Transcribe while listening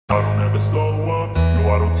I don't ever slow up,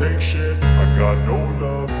 no I don't take shit. I got no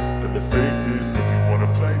love for the fakeness. If you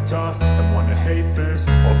wanna play tough and wanna hate this,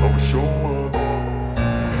 I'll always show up.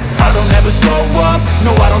 I don't ever slow up,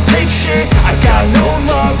 no I don't take shit. I got no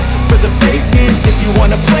love for the fakeness. If you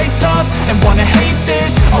wanna play tough and wanna hate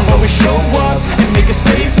this, I'll always show up and make a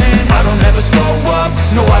statement. I don't ever slow up,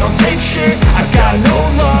 no I don't take shit. I got no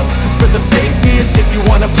love for the fakeness. If you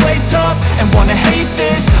wanna play tough and wanna hate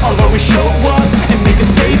this, I'll always show up and make a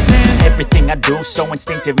statement. Everything I do so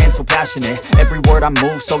instinctive and so passionate. Every word I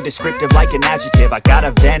move so descriptive like an adjective. I got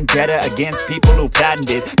a vendetta against people who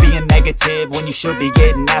patented being negative when you should be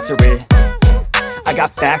getting after it. I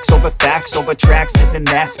got facts over tracks, this and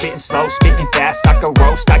that. Spitting slow, spitting fast, I could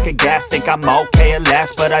roast, I could gas. Think I'm okay at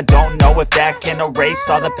last, but I don't know if that can erase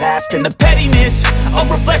all the past. And the pettiness, a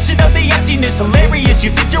reflection of the emptiness. Hilarious,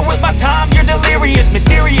 you think you're worth my time, you're delirious.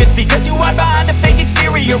 Mysterious, because you hide behind a fake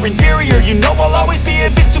exterior. Inferior, you know I'll always be a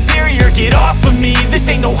bit superior. Get off of me, this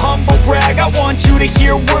ain't no humble brag. I want you to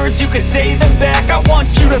hear words, you can say them back. I want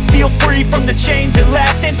you to feel free from the chains at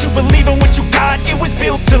last, and to believe in what you got, it was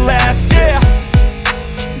built to last, yeah.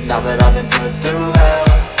 Now that I've been put through hell,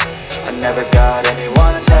 I never got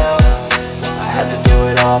anyone's help. I had to do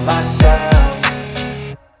it all myself.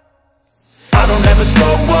 I don't ever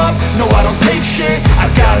slow up, no I don't take shit.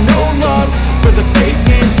 I got no love for the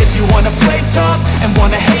fakeness. If you wanna play tough and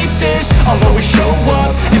wanna hate this, I'll always show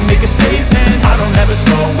up and make a statement. I don't ever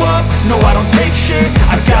slow up, no I don't take shit.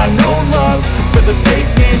 I got no love for the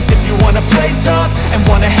fakeness. If you wanna play tough and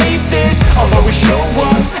wanna hate this, I'll always show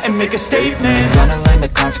up and make a statement. Gonna learn the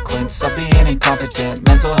consequence of being incompetent.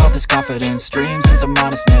 Mental health is confidence, dreams and some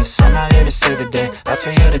honestness. I'm not here to save the day, that's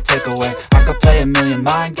for you to take away. I could play a million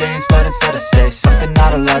mind games, but instead I say something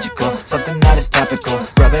not illogical, something that is topical.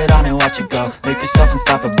 Rub it on and watch it go, make yourself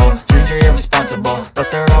unstoppable. Dreams are irresponsible, but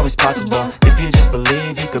they're always possible. If you just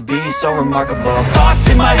believe, you could be so remarkable. Thoughts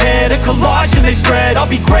in my head, a collage and they spread. I'll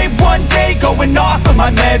be great one day, going off of my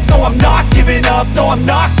meds. No I'm not giving up, no I'm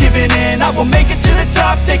not giving in. I will make it to the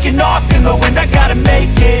top, taking off in the wind. I gotta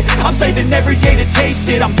make it, I'm saving every day to taste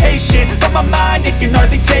it. I'm patient, but my mind, it can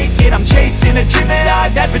hardly take it. I'm chasing a dream that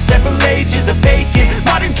I've had for several ages. A vacant,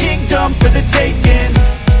 modern kingdom for the taking.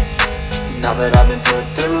 Now that I've been put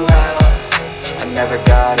through hell, I never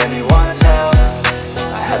got anyone's help.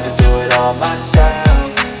 I had to do it all myself.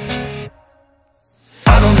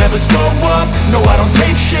 I don't ever slow up, no I don't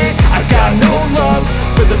take shit. I got no love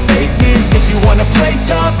for the fakeness. If you wanna play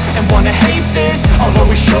tough and wanna hate this, I'll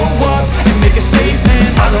always show up and make a statement.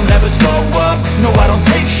 I don't ever slow up, no I don't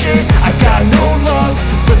take shit. I got no love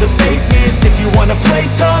for the fakeness. If you wanna play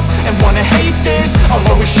tough and wanna hate this, I'll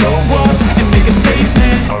always show up and make a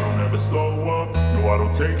statement. I don't ever slow up, no I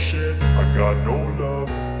don't take shit. I got no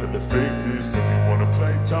love for the fakeness. If you wanna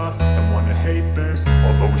play tough and wanna hate this,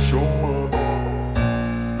 I'll always show up.